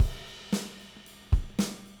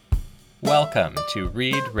Welcome to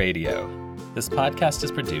Read Radio. This podcast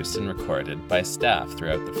is produced and recorded by staff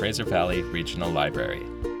throughout the Fraser Valley Regional Library.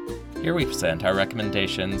 Here we present our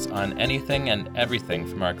recommendations on anything and everything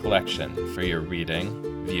from our collection for your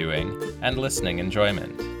reading, viewing, and listening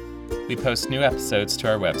enjoyment. We post new episodes to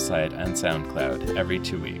our website and SoundCloud every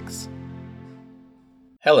 2 weeks.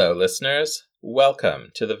 Hello, listeners.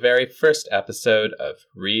 Welcome to the very first episode of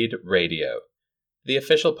Read Radio, the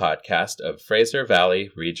official podcast of Fraser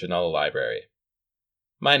Valley Regional Library.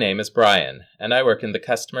 My name is Brian, and I work in the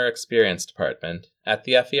Customer Experience Department at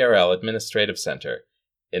the FERL Administrative Centre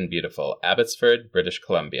in beautiful Abbotsford, British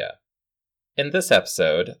Columbia. In this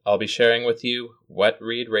episode, I'll be sharing with you what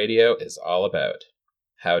Read Radio is all about,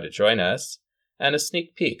 how to join us, and a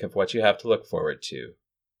sneak peek of what you have to look forward to.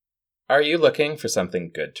 Are you looking for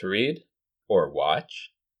something good to read, or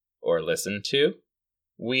watch, or listen to?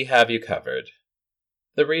 We have you covered.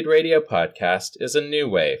 The Read Radio podcast is a new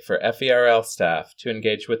way for FERL staff to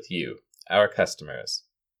engage with you, our customers.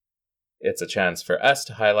 It's a chance for us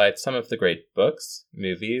to highlight some of the great books,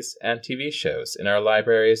 movies, and TV shows in our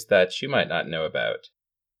libraries that you might not know about.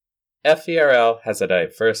 FERL has a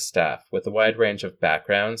diverse staff with a wide range of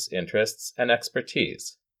backgrounds, interests, and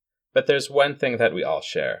expertise. But there's one thing that we all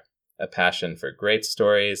share: a passion for great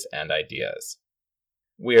stories and ideas.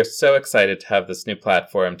 We are so excited to have this new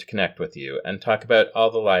platform to connect with you and talk about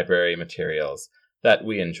all the library materials that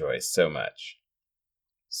we enjoy so much.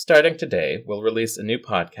 Starting today, we'll release a new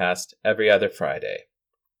podcast every other Friday.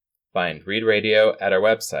 Find Read Radio at our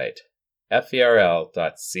website,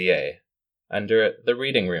 ferl.ca, under the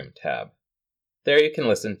Reading Room tab. There you can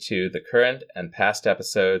listen to the current and past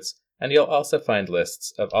episodes, and you'll also find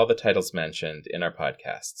lists of all the titles mentioned in our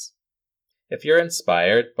podcasts. If you're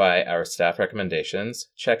inspired by our staff recommendations,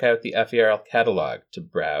 check out the FERL catalog to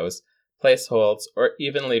browse, place holds, or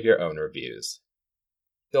even leave your own reviews.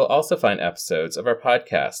 You'll also find episodes of our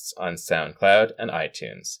podcasts on SoundCloud and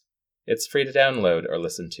iTunes. It's free to download or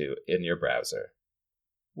listen to in your browser.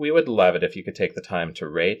 We would love it if you could take the time to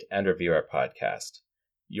rate and review our podcast.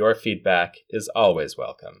 Your feedback is always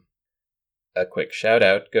welcome. A quick shout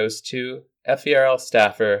out goes to FERL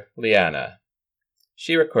staffer Liana.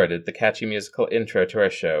 She recorded the catchy musical intro to our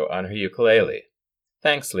show on her ukulele.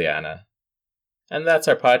 Thanks, Liana. And that's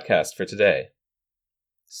our podcast for today.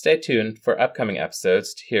 Stay tuned for upcoming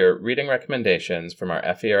episodes to hear reading recommendations from our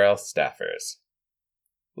FERL staffers.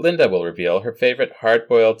 Linda will reveal her favorite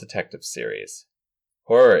hard-boiled detective series.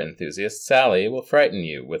 Horror enthusiast Sally will frighten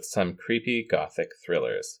you with some creepy gothic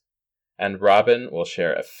thrillers. And Robin will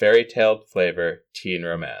share a fairy-tale flavor teen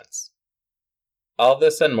romance. All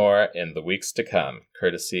this and more in the weeks to come,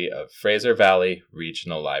 courtesy of Fraser Valley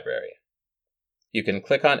Regional Library. You can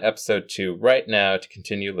click on episode 2 right now to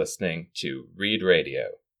continue listening to Read Radio.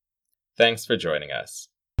 Thanks for joining us.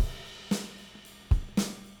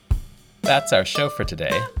 That's our show for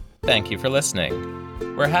today. Thank you for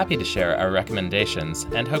listening. We're happy to share our recommendations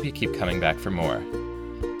and hope you keep coming back for more.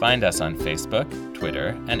 Find us on Facebook, Twitter,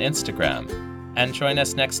 and Instagram, and join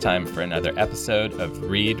us next time for another episode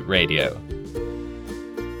of Read Radio.